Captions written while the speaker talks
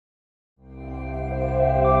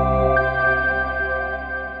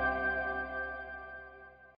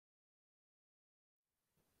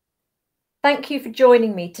Thank you for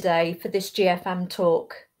joining me today for this GFM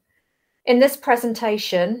talk. In this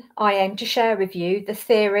presentation, I aim to share with you the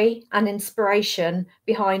theory and inspiration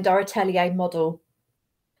behind our Atelier model.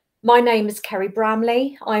 My name is Kerry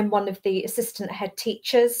Bramley. I'm one of the assistant head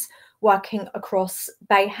teachers working across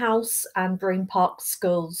Bay House and Green Park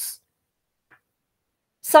schools.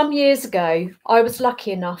 Some years ago, I was lucky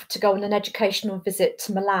enough to go on an educational visit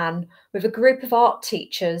to Milan with a group of art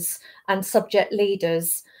teachers and subject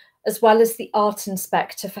leaders, as well as the art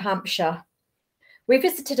inspector for Hampshire. We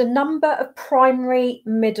visited a number of primary,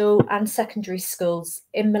 middle and secondary schools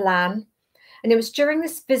in Milan, and it was during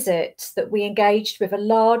this visit that we engaged with a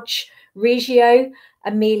large Reggio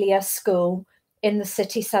Emilia school in the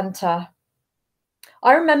city centre.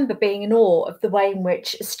 I remember being in awe of the way in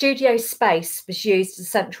which a studio space was used as a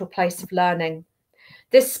central place of learning.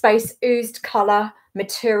 This space oozed colour,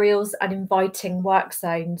 materials and inviting work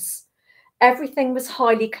zones. Everything was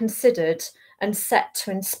highly considered and set to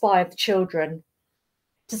inspire the children.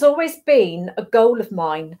 It has always been a goal of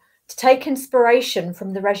mine to take inspiration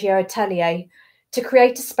from the Reggio Atelier to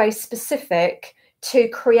create a space specific to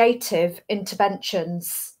creative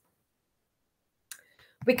interventions.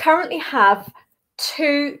 We currently have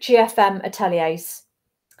 2 GFM ateliers,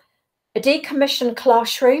 a decommissioned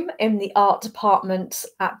classroom in the art department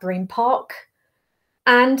at Green Park,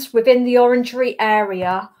 and within the orangery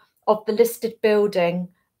area of the listed building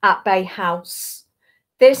at Bay House.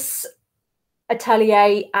 This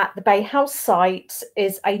atelier at the Bay House site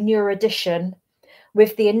is a newer addition,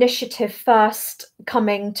 with the initiative first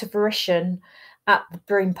coming to fruition at the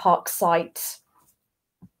Green Park site.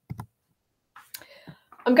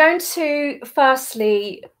 I'm going to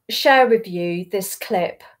firstly share with you this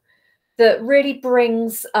clip that really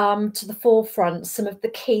brings to the forefront some of the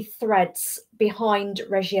key threads behind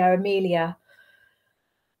Reggio Emilia,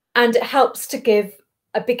 and it helps to give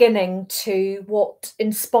a beginning to what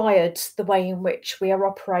inspired the way in which we are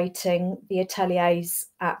operating the ateliers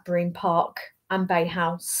at Green Park and Bay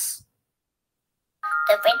House.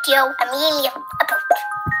 The Reggio Emilia book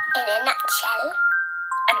in a nutshell.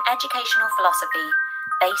 An educational philosophy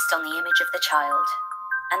based on the image of the child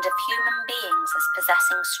and of human beings as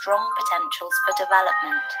possessing strong potentials for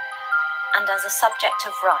development and as a subject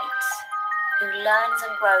of rights who learns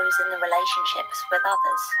and grows in the relationships with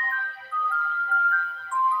others.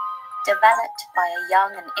 Developed by a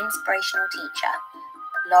young and inspirational teacher,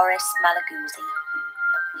 Loris Malaguzzi,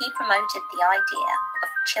 he promoted the idea of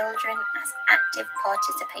children as active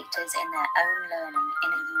participators in their own learning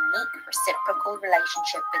in a unique reciprocal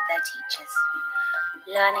relationship with their teachers.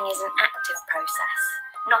 Learning is an active process,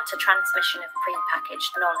 not a transmission of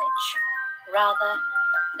pre-packaged knowledge. Rather,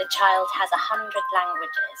 the child has 100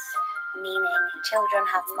 languages, meaning children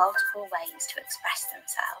have multiple ways to express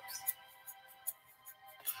themselves.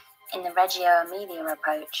 In the Reggio Emilia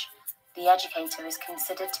approach, the educator is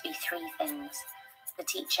considered to be 3 things: the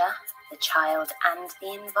teacher, the child, and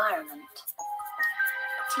the environment.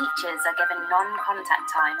 Teachers are given non-contact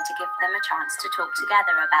time to give them a chance to talk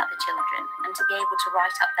together about the children and to be able to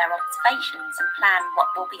write up their observations and plan what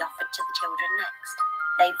will be offered to the children next.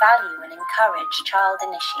 They value and encourage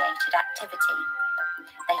child-initiated activity.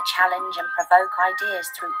 They challenge and provoke ideas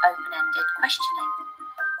through open-ended questioning.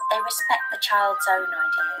 They respect the child's own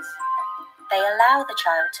ideas. They allow the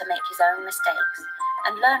child to make his own mistakes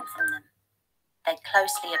and learn from them. They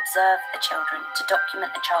closely observe the children to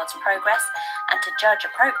document the child's progress and to judge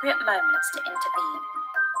appropriate moments to intervene.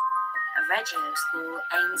 A Reggio school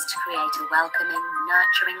aims to create a welcoming,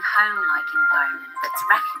 nurturing, home-like environment that's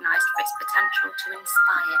recognised for its potential to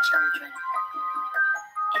inspire children.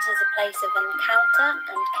 It is a place of encounter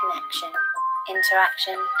and connection,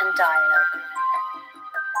 interaction and dialogue.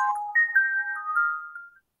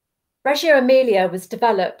 Reggio Emilia was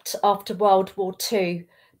developed after World War II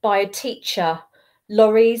by a teacher,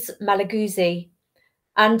 Loris Malaguzzi,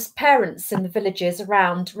 and parents in the villages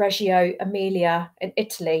around Reggio Emilia in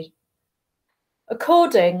Italy.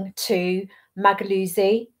 According to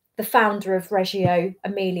Malaguzzi, the founder of Reggio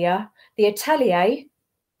Emilia, the Atelier,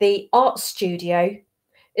 the art studio,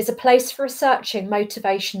 is a place for researching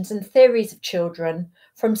motivations and theories of children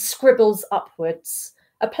from scribbles upwards,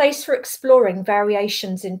 a place for exploring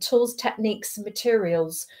variations in tools, techniques and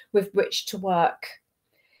materials with which to work.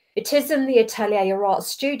 It is in the Atelier art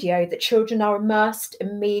studio that children are immersed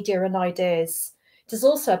in media and ideas. It is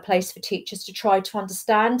also a place for teachers to try to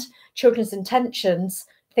understand children's intentions,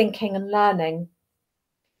 thinking and learning.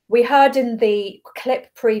 We heard in the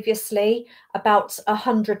clip previously about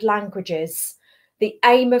 100 languages. The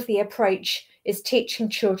aim of the approach is teaching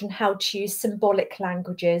children how to use symbolic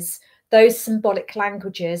languages those symbolic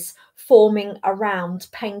languages forming around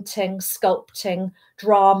painting, sculpting,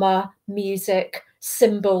 drama, music,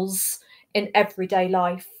 symbols in everyday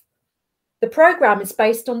life. The programme is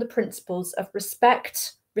based on the principles of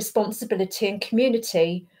respect, responsibility and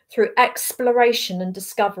community through exploration and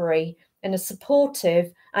discovery in a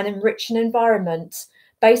supportive and enriching environment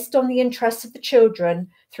based on the interests of the children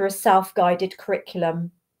through a self-guided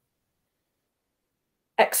curriculum.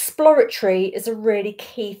 Exploratory is a really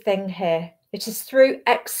key thing here. It is through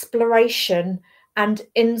exploration and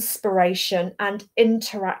inspiration and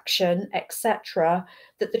interaction, etc.,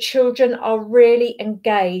 that the children are really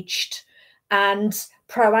engaged and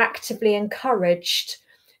proactively encouraged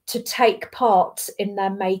to take part in their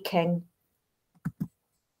making.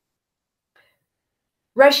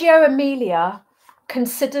 Reggio Emilia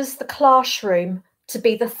considers the classroom to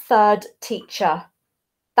be the third teacher.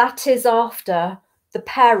 That is after the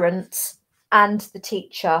parents and the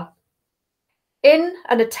teacher. In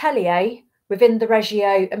an atelier within the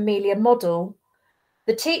Reggio Emilia model,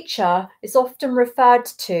 the teacher is often referred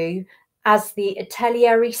to as the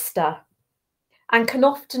atelierista and can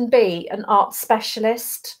often be an art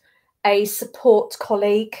specialist, a support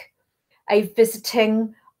colleague, a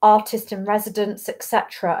visiting artist in residence,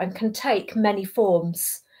 etc., and can take many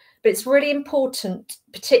forms. But it's really important,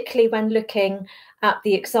 particularly when looking at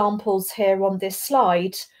the examples here on this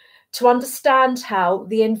slide, to understand how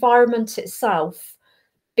the environment itself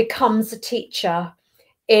becomes a teacher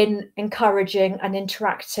in encouraging and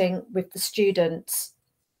interacting with the students.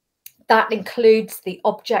 That includes the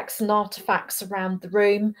objects and artefacts around the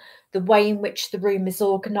room, the way in which the room is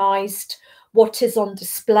organised, what is on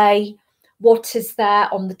display, what is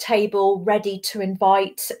there on the table ready to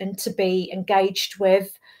invite and to be engaged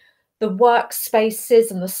with, the workspaces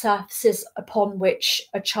and the surfaces upon which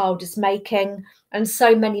a child is making, and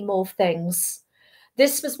so many more things.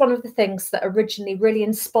 This was one of the things that originally really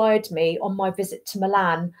inspired me on my visit to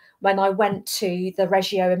Milan when I went to the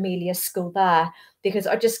Reggio Emilia school there, because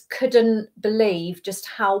I just couldn't believe just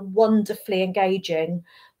how wonderfully engaging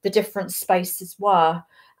the different spaces were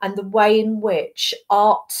and the way in which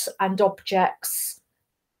art and objects,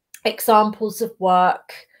 examples of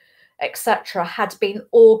work, etc., had been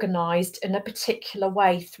organised in a particular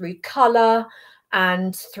way through colour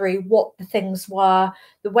and through what the things were,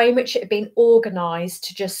 the way in which it had been organised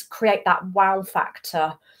to just create that wow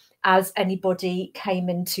factor as anybody came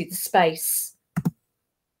into the space.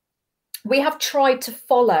 We have tried to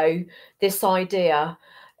follow this idea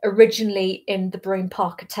originally in the Broome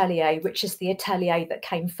Park Atelier, which is the atelier that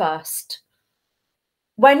came first.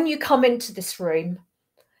 When you come into this room,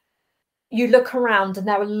 you look around and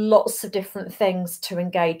there are lots of different things to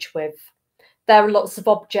engage with. There are lots of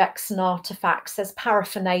objects and artifacts, there's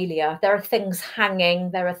paraphernalia, there are things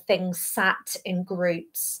hanging, there are things sat in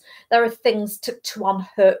groups, there are things to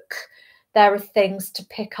unhook, there are things to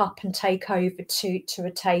pick up and take over to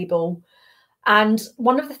a table. And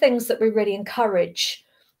one of the things that we really encourage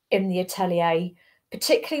in the atelier,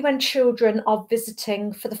 particularly when children are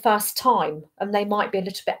visiting for the first time and they might be a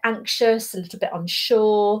little bit anxious, a little bit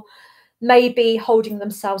unsure, maybe holding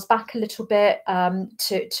themselves back a little bit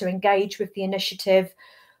to engage with the initiative,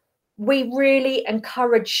 we really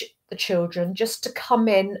encourage the children just to come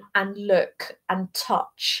in and look and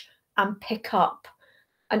touch and pick up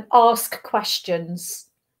and ask questions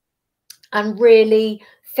and really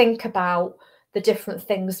think about the different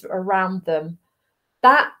things around them.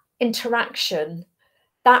 That interaction,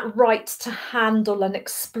 that right to handle and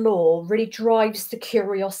explore really drives the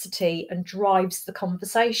curiosity and drives the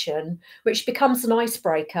conversation, which becomes an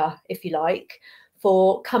icebreaker, if you like,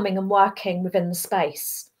 for coming and working within the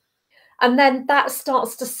space. And then that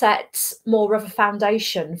starts to set more of a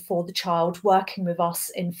foundation for the child working with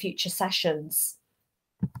us in future sessions.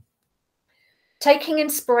 Taking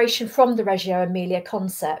inspiration from the Reggio Emilia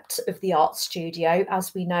concept of the art studio,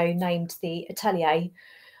 as we know, named the Atelier,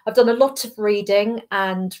 I've done a lot of reading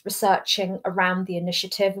and researching around the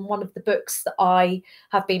initiative, and one of the books that I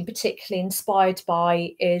have been particularly inspired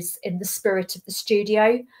by is In the Spirit of the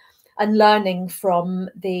Studio, and learning from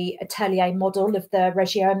the Atelier model of the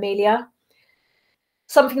Reggio Emilia.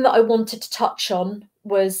 Something that I wanted to touch on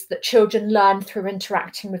was that children learn through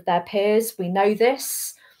interacting with their peers. We know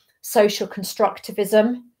this. Social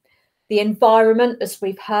constructivism. The environment, as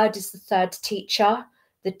we've heard, is the third teacher.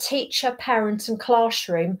 The teacher, parent and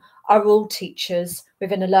classroom are all teachers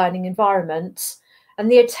within a learning environment.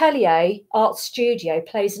 And the Atelier art studio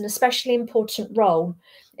plays an especially important role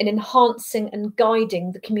in enhancing and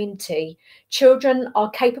guiding the community. Children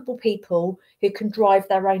are capable people who can drive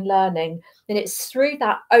their own learning. And it's through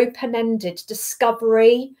that open-ended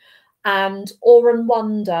discovery and awe and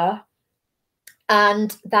wonder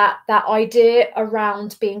And that idea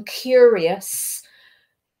around being curious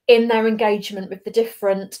in their engagement with the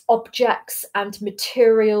different objects and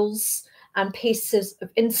materials and pieces of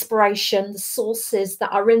inspiration, the sources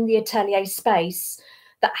that are in the Atelier space,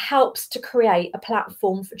 that helps to create a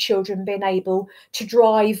platform for children being able to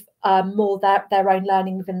drive more their own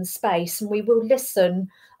learning within the space. And we will listen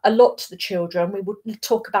a lot to the children. We will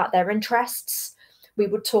talk about their interests. We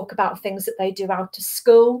would talk about things that they do out of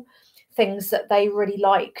school, things that they really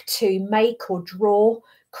like to make or draw,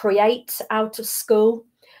 create out of school.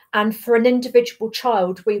 And for an individual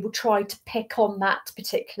child, we will try to pick on that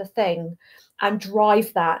particular thing and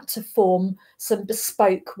drive that to form some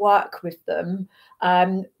bespoke work with them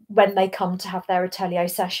when they come to have their Atelier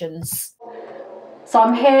sessions. So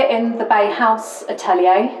I'm here in the Bay House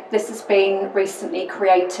Atelier. This has been recently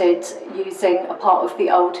created using a part of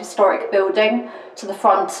the old historic building to the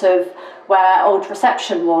front of where old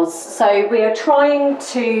reception was. So we are trying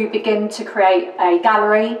to begin to create a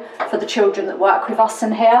gallery for the children that work with us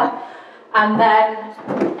in here. And then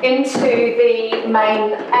into the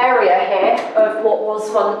main area here of what was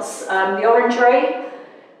once the orangery,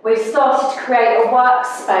 we've started to create a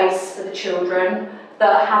workspace for the children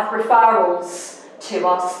that have referrals to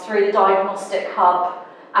us through the diagnostic hub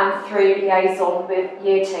and through liaison with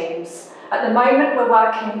year teams. At the moment, we're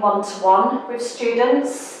working one-to-one with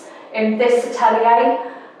students in this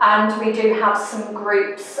atelier, and we do have some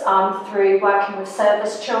groups through working with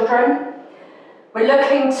service children. We're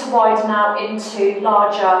looking to widen out into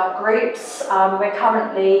larger groups. We're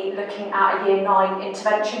currently looking at a Year 9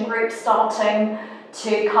 intervention group starting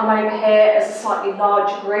to come over here as a slightly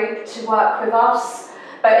larger group to work with us.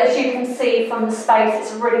 But as you can see from the space,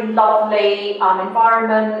 it's a really lovely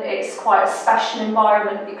environment. It's quite a special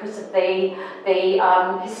environment because of the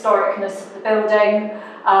historicness of the building.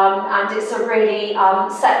 And it's a really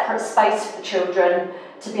separate space for the children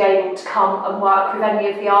to be able to come and work with any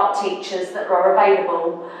of the art teachers that are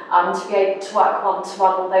available, to be able to work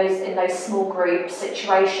one-to-one in those small group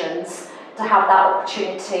situations, to have that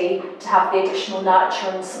opportunity to have the additional nurture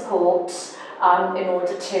and support in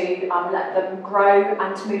order to let them grow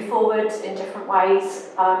and to move forward in different ways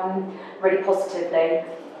really positively.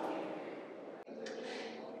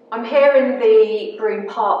 I'm here in the Broome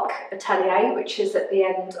Park Atelier, which is at the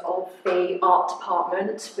end of the art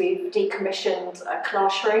department. We've decommissioned a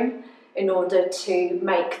classroom in order to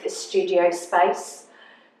make this studio space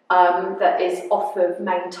that is off of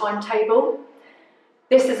main timetable.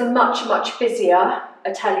 This is a much busier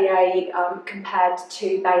atelier compared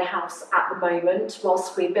to Bay House at the moment,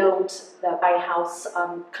 whilst we build the Bay House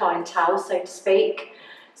clientele, so to speak.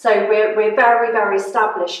 So we're very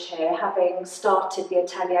established here, having started the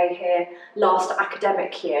atelier here last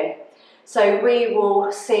academic year. So we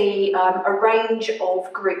will see a range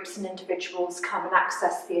of groups and individuals come and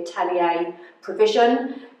access the atelier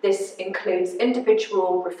provision. This includes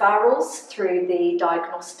individual referrals through the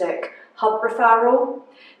diagnostic hub referral.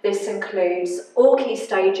 This includes all key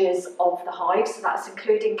stages of the hive, so that's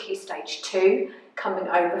including key stage 2 coming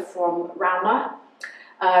over from Rowner.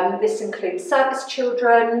 This includes service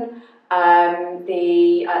children,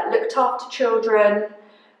 the looked after children,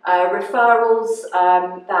 referrals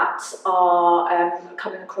that are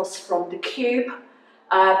coming across from the Cube,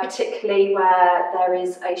 particularly where there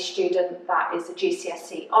is a student that is a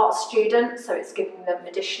GCSE art student, so it's giving them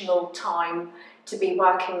additional time to be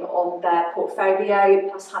working on their portfolio,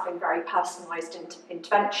 plus having very personalised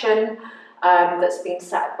intervention that's been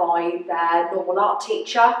set by their normal art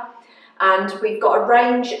teacher. And we've got a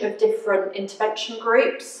range of different intervention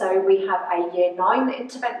groups. So we have a Year 9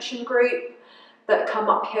 intervention group that come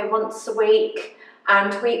up here once a week.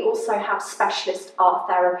 And we also have specialist art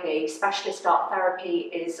therapy. Specialist art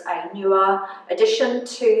therapy is a newer addition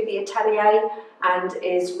to the atelier and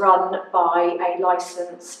is run by a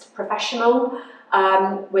licensed professional,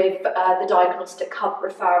 with the diagnostic hub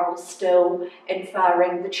referrals still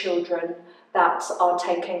inferring the children that are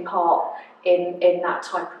taking part in that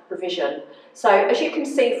type of provision. So as you can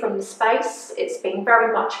see from the space, it's been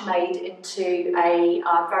very much made into a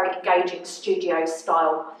very engaging studio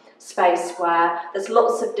style space where there's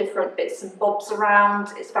lots of different bits and bobs around.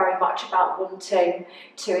 It's very much about wanting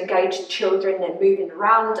to engage the children in moving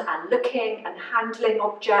around and looking and handling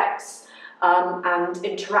objects and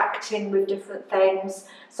interacting with different things.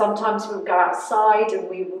 Sometimes we'll go outside and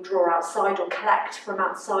we will draw outside or collect from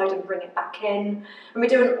outside and bring it back in. And we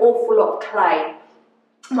do an awful lot of clay.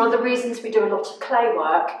 One of the reasons we do a lot of clay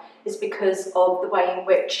work is because of the way in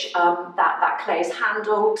which that clay is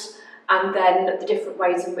handled, and then the different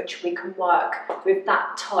ways in which we can work with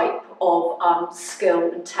that type of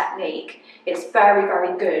skill and technique. It's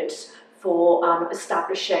very good for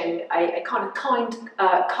establishing a kind of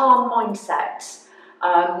calm mindset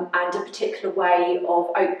and a particular way of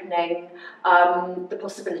opening the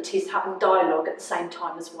possibilities, having dialogue at the same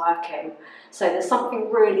time as working. So there's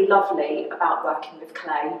something really lovely about working with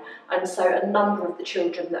clay, and so a number of the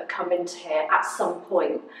children that come into here at some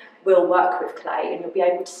point will work with clay, and you'll be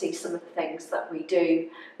able to see some of the things that we do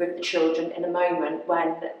with the children in a moment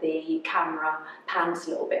when the camera pans a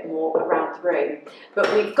little bit more around the room.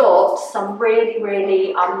 But we've got some really,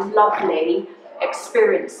 really lovely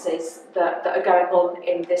experiences that are going on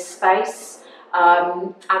in this space,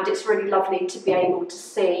 and it's really lovely to be able to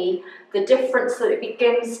see the difference that it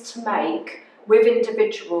begins to make with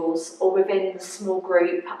individuals or within the small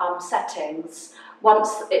group settings once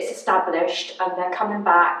it's established and they're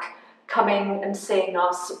coming and seeing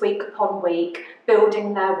us week upon week,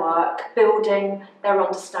 building their work, building their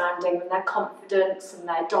understanding and their confidence and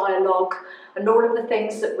their dialogue and all of the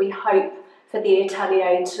things that we hope for the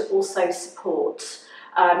Atelier to also support.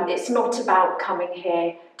 It's not about coming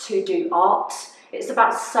here to do art. It's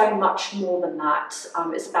about so much more than that.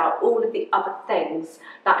 It's about all of the other things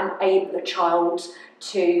that enable a child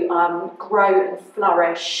to grow and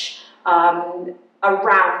flourish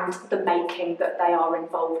around the making that they are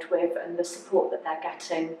involved with and the support that they're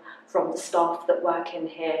getting from the staff that work in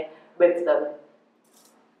here with them.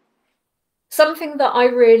 Something that I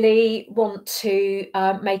really want to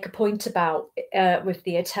make a point about with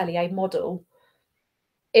the Atelier model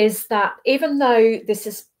is that even though this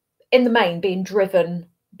is in the main being driven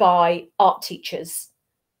by art teachers,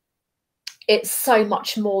 it's so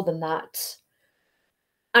much more than that.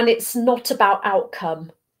 And it's not about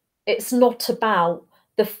outcome. It's not about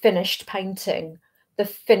the finished painting, the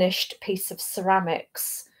finished piece of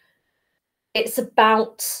ceramics. It's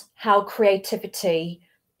about how creativity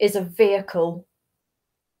is a vehicle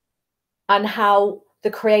and how the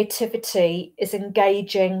creativity is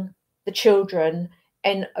engaging the children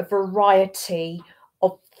in a variety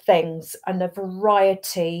of things and a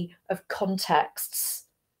variety of contexts.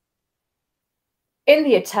 In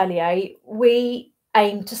the Atelier, we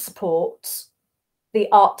aim to support the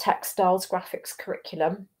art, textiles, graphics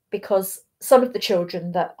curriculum because some of the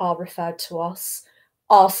children that are referred to us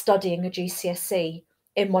are studying a GCSE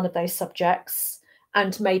in one of those subjects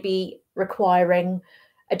and maybe requiring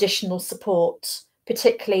additional support,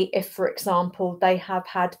 particularly if, for example, they have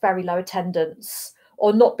had very low attendance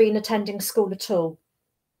or not been attending school at all.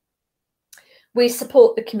 We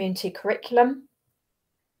support the community curriculum.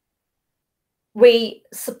 We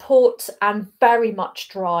support and very much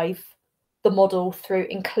drive the model through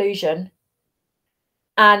inclusion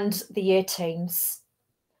and the year teams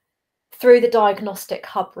through the diagnostic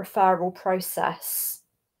hub referral process.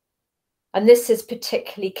 And this is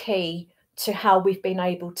particularly key to how we've been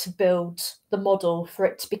able to build the model for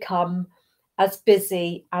it to become as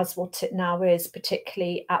busy as what it now is,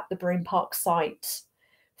 particularly at the Broome Park site.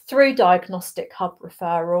 Through diagnostic hub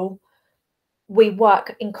referral, we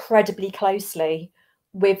work incredibly closely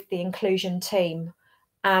with the inclusion team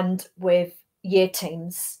and with year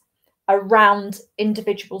teams around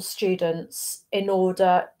individual students in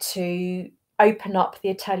order to open up the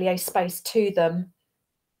Atelier space to them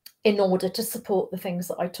in order to support the things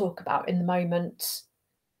that I talk about in the moment.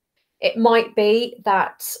 It might be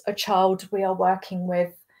that a child we are working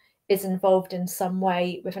with is involved in some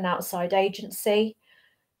way with an outside agency.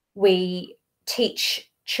 We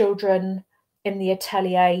teach children in the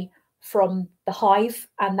Atelier from the Hive,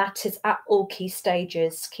 and that is at all key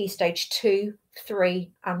stages, key stage 2,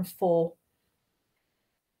 3 and 4.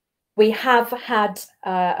 We have had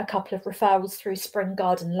a couple of referrals through Spring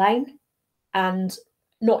Garden Lane and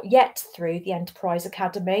not yet through the Enterprise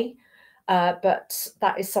Academy, but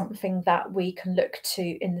that is something that we can look to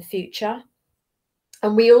in the future.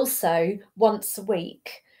 And we also, once a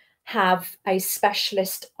week, have a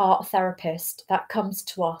specialist art therapist that comes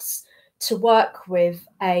to us to work with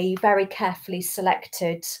a very carefully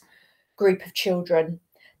selected group of children.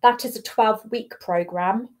 That is a 12-week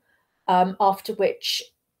programme, after which,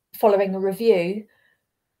 following a review,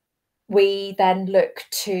 we then look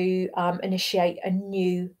to initiate a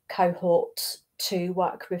new cohort to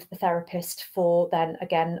work with the therapist for then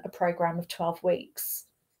again a programme of 12 weeks.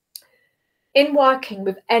 In working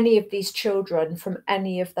with any of these children from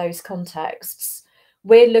any of those contexts,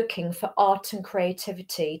 we're looking for art and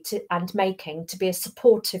creativity and making to be a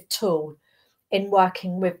supportive tool in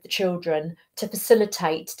working with the children to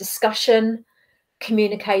facilitate discussion,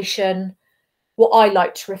 communication, what I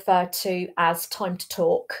like to refer to as time to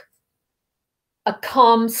talk. A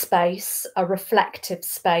calm space, a reflective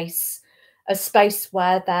space, a space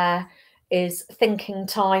where there is thinking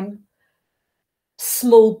time,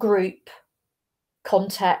 small group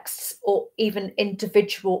contexts, or even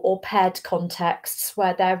individual or paired contexts,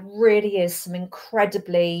 where there really is some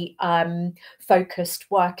incredibly focused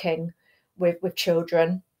working with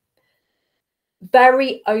children.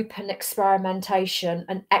 Very open experimentation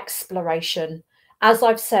and exploration. As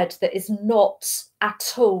I've said, that is not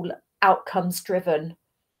at all outcomes driven.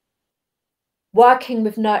 Working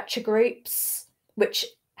with nurture groups, which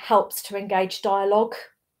helps to engage dialogue.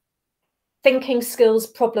 Thinking skills,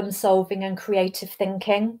 problem solving and creative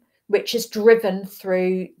thinking, which is driven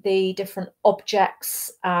through the different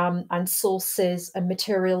objects and sources and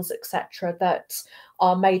materials, etc., that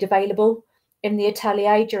are made available in the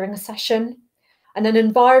atelier during a session. And an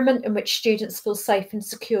environment in which students feel safe and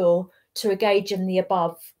secure to engage in the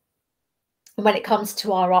above. And when it comes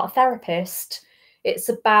to our art therapist, it's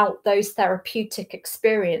about those therapeutic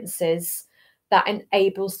experiences that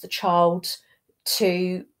enables the child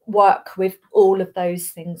to work with all of those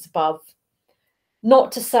things above.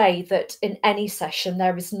 Not to say that in any session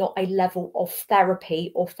there is not a level of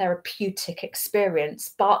therapy or therapeutic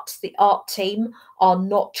experience, but the art team are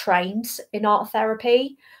not trained in art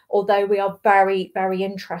therapy, although we are very, very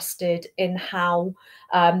interested in how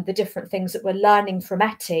the different things that we're learning from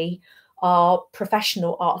Etty, our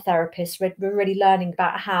professional art therapists, we're really learning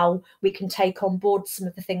about how we can take on board some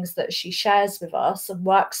of the things that she shares with us and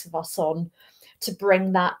works with us on, to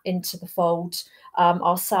bring that into the fold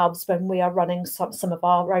ourselves when we are running some of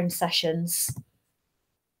our own sessions.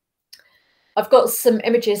 I've got some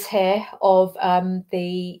images here of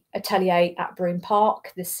the Atelier at Broome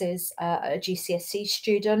Park. This is a GCSE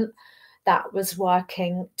student that was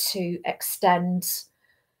working to extend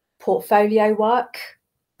portfolio work.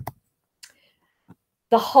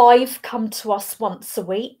 The Hive come to us once a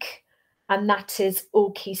week, and that is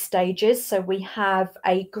all key stages. So we have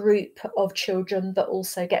a group of children that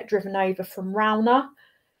also get driven over from Rowner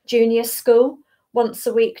Junior School once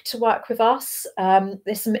a week to work with us.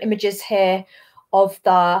 There's some images here of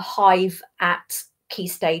the Hive at Key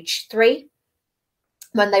Stage 3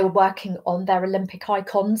 when they were working on their Olympic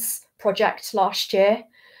Icons project last year.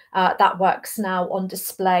 That work's now on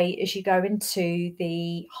display as you go into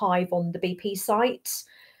the Hive on the BP site.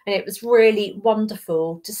 And it was really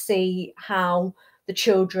wonderful to see how the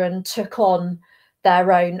children took on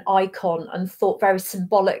their own icon and thought very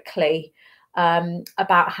symbolically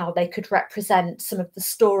about how they could represent some of the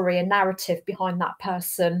story and narrative behind that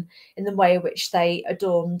person in the way in which they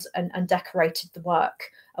adorned and decorated the work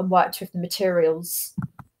and worked with the materials.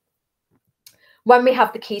 When we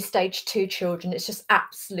have the Key Stage 2 children, it's just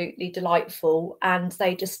absolutely delightful, and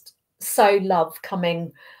they just so love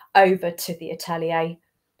coming over to the atelier.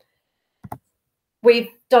 We've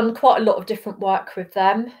done quite a lot of different work with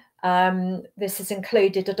them. This has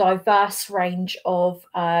included a diverse range of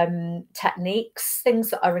techniques, things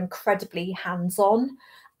that are incredibly hands-on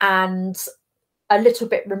and a little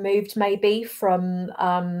bit removed maybe from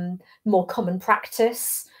more common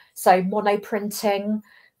practice. So monoprinting,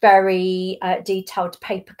 very detailed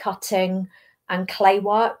paper cutting and clay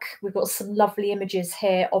work. We've got some lovely images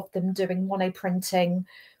here of them doing monoprinting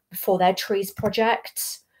for their trees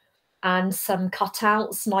project and some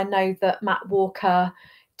cutouts. And I know that Matt Walker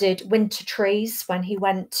did winter trees when he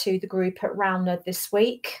went to the group at Rowner this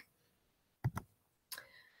week.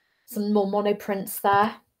 Some more monoprints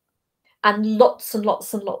there, and lots and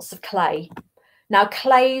lots and lots of clay. Now,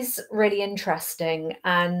 clay's really interesting,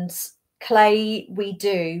 and clay we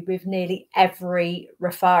do with nearly every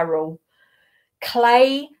referral.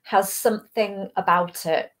 Clay has something about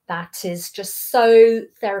it that is just so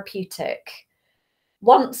therapeutic.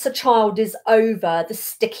 Once a child is over the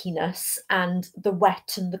stickiness and the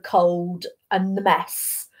wet and the cold and the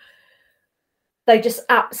mess, they just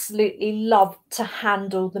absolutely love to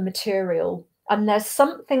handle the material. And there's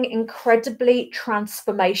something incredibly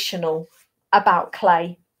transformational about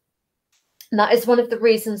clay. And that is one of the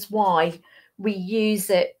reasons why we use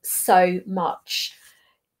it so much.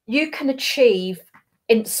 You can achieve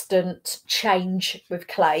instant change with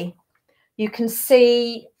clay. You can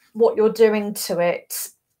see what you're doing to it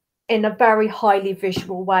in a very highly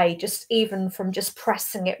visual way, just even from just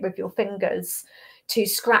pressing it with your fingers, to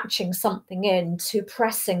scratching something in, to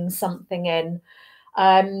pressing something in.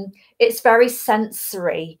 It's very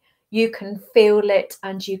sensory. You can feel it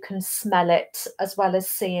and you can smell it as well as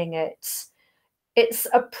seeing it. It's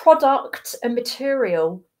a product, a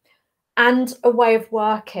material, and a way of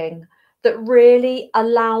working that really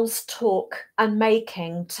allows talk and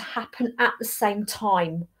making to happen at the same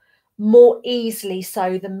time, more easily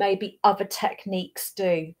so than maybe other techniques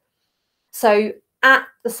do. So at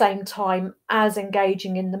the same time as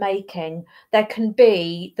engaging in the making, there can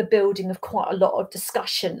be the building of quite a lot of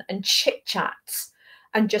discussion and chit chat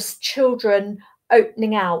and just children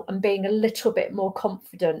opening out and being a little bit more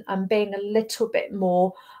confident and being a little bit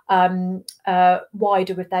more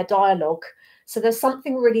wider with their dialogue. So there's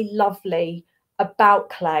something really lovely about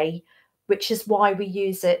clay, which is why we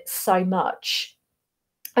use it so much.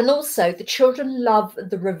 And also the children love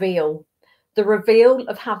the reveal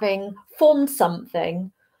of having formed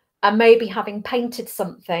something and maybe having painted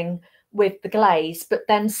something with the glaze, but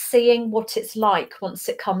then seeing what it's like once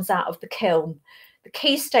it comes out of the kiln. The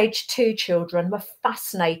Key Stage 2 children were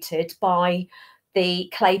fascinated by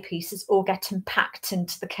the clay pieces all getting packed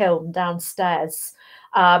into the kiln downstairs.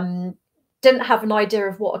 Didn't have an idea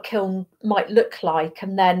of what a kiln might look like,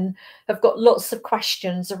 and then have got lots of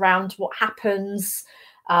questions around what happens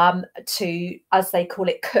to, as they call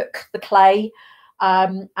it, cook the clay.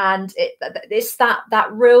 And it's that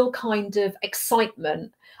real kind of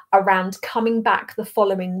excitement around coming back the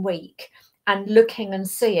following week and looking and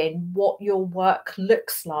seeing what your work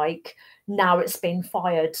looks like now it's been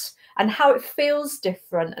fired, and how it feels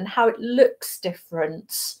different and how it looks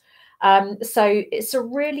different. So it's a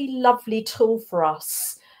really lovely tool for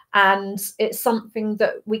us, and it's something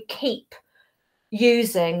that we keep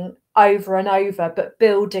using over and over, but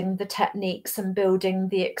building the techniques and building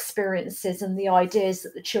the experiences and the ideas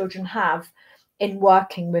that the children have in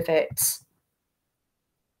working with it.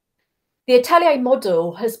 The Atelier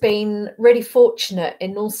model has been really fortunate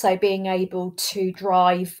in also being able to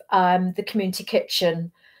drive the community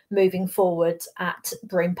kitchen moving forward at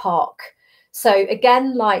Broome Park. So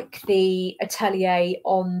again, like the Atelier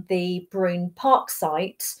on the Broome Park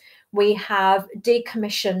site, we have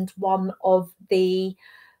decommissioned one of the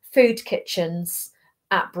food kitchens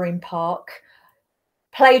at Broome Park,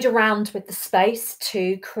 played around with the space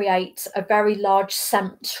to create a very large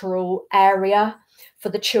central area for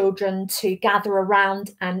the children to gather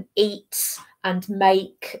around and eat and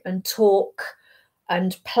make and talk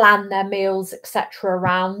and plan their meals, etc.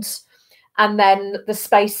 around. And then the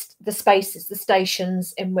spaces, the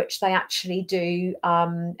stations in which they actually do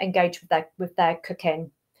engage with their cooking.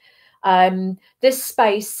 This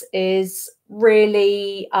space is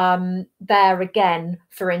really there again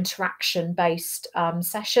for interaction-based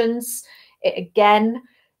sessions. It again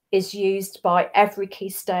is used by every key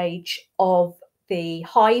stage of the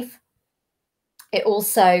hive. It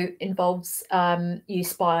also involves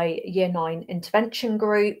use by Year 9 intervention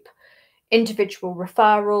group, individual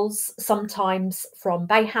referrals, sometimes from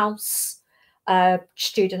Bay House,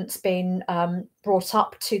 students being brought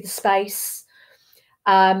up to the space.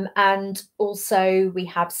 And also we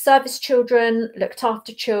have service children, looked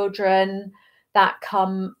after children that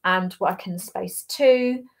come and work in the space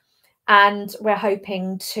too. And we're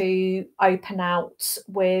hoping to open out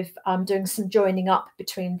with doing some joining up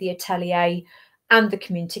between the Atelier and the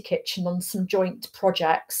community kitchen on some joint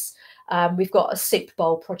projects. We've got a soup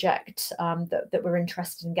bowl project that we're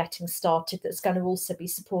interested in getting started, that's going to also be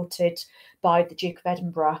supported by the Duke of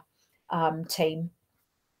Edinburgh team.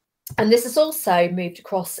 And this has also moved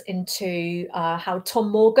across into how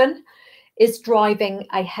Tom Morgan is driving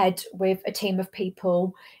ahead with a team of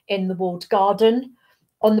people in the walled garden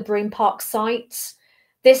on the Broome Park site.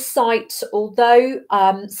 This site, although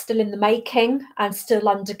still in the making and still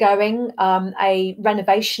undergoing a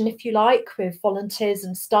renovation, if you like, with volunteers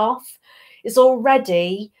and staff, is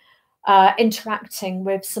already interacting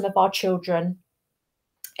with some of our children.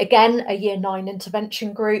 Again, a Year 9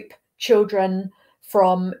 intervention group, children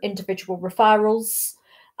from individual referrals,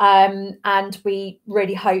 and we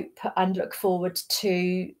really hope and look forward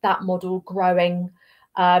to that model growing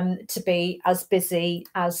to be as busy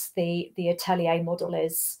as the Atelier model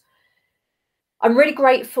is. I'm really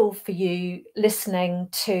grateful for you listening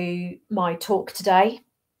to my talk today.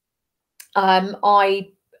 I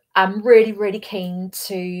am really keen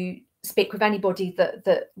to speak with anybody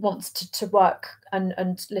that wants to work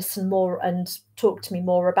and listen more and talk to me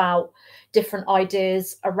more about different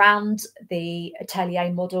ideas around the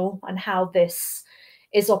Atelier model and how this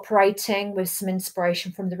is operating, with some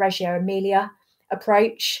inspiration from the Reggio Emilia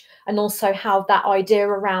approach, and also how that idea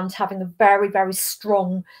around having a very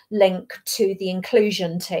strong link to the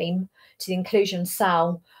inclusion team, to the inclusion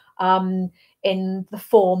cell, in the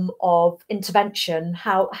form of intervention,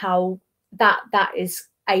 how that is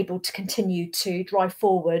able to continue to drive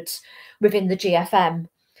forward within the GFM.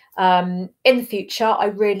 In the future, I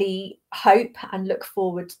really hope and look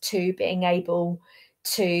forward to being able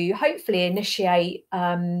to hopefully initiate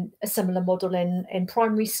a similar model in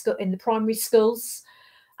the primary schools,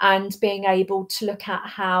 and being able to look at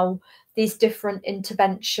how these different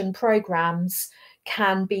intervention programs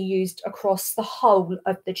can be used across the whole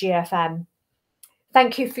of the GFM.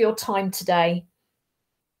 Thank you for your time today.